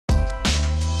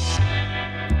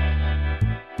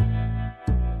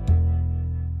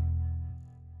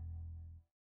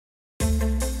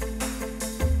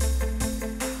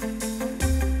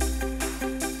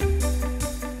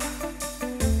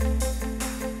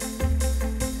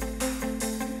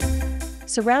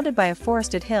Surrounded by a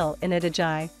forested hill in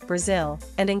Itajaí, Brazil,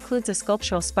 and includes a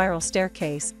sculptural spiral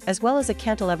staircase, as well as a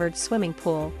cantilevered swimming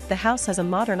pool, the house has a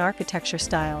modern architecture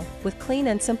style, with clean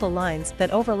and simple lines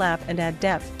that overlap and add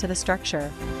depth to the structure.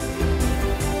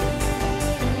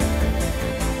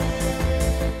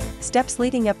 Steps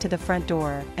leading up to the front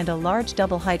door and a large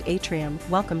double-height atrium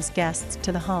welcomes guests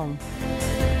to the home.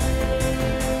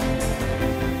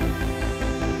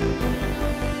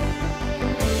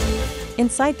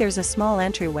 Inside there's a small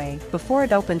entryway before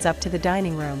it opens up to the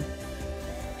dining room.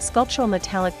 Sculptural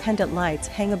metallic pendant lights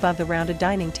hang above the rounded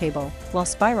dining table, while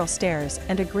spiral stairs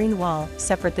and a green wall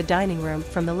separate the dining room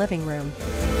from the living room.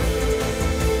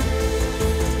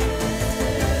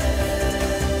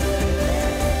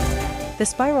 The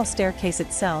spiral staircase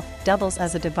itself doubles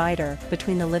as a divider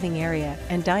between the living area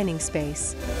and dining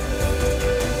space.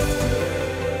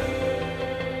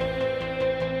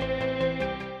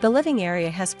 The living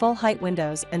area has full-height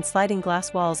windows and sliding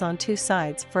glass walls on two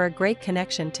sides for a great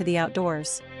connection to the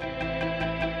outdoors.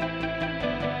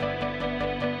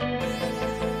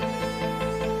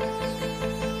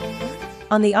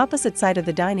 On the opposite side of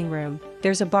the dining room,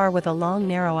 there's a bar with a long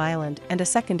narrow island and a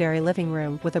secondary living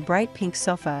room with a bright pink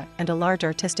sofa and a large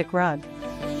artistic rug.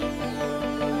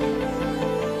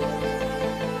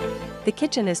 The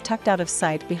kitchen is tucked out of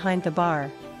sight behind the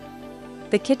bar.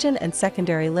 The kitchen and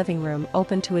secondary living room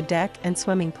open to a deck and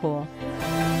swimming pool.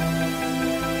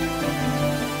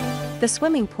 The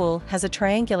swimming pool has a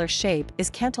triangular shape, is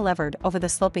cantilevered over the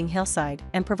sloping hillside,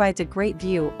 and provides a great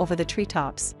view over the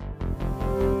treetops.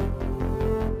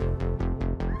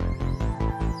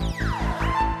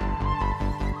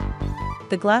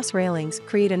 The glass railings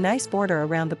create a nice border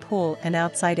around the pool and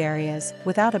outside areas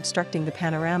without obstructing the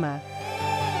panorama.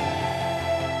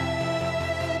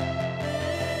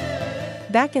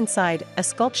 Back inside, a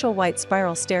sculptural white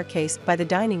spiral staircase by the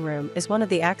dining room is one of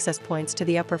the access points to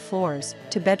the upper floors,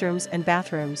 to bedrooms and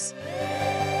bathrooms.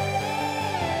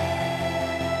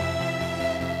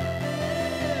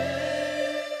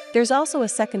 There's also a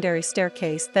secondary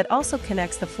staircase that also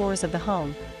connects the floors of the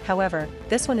home. However,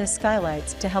 this one has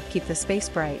skylights to help keep the space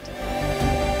bright.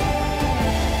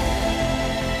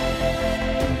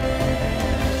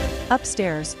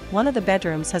 Upstairs, one of the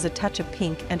bedrooms has a touch of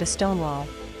pink and a stone wall.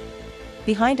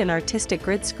 Behind an artistic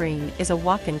grid screen is a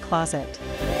walk-in closet.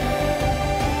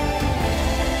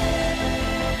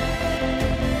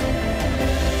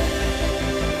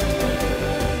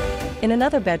 In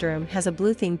another bedroom has a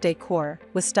blue-themed decor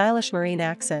with stylish marine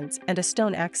accents and a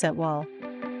stone accent wall.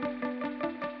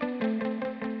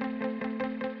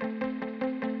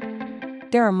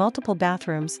 There are multiple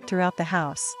bathrooms throughout the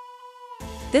house.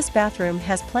 This bathroom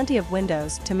has plenty of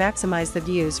windows to maximize the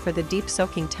views for the deep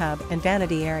soaking tub and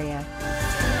vanity area.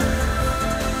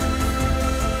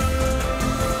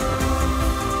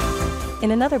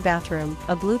 In another bathroom,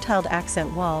 a blue-tiled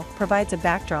accent wall provides a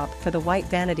backdrop for the white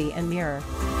vanity and mirror.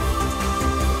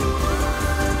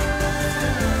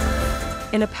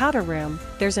 In a powder room,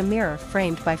 there's a mirror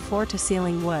framed by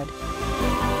floor-to-ceiling wood.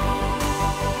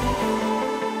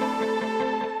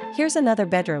 Here's another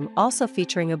bedroom also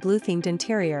featuring a blue-themed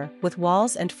interior with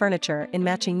walls and furniture in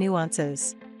matching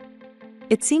nuances.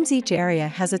 It seems each area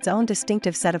has its own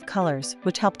distinctive set of colors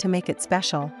which help to make it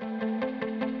special.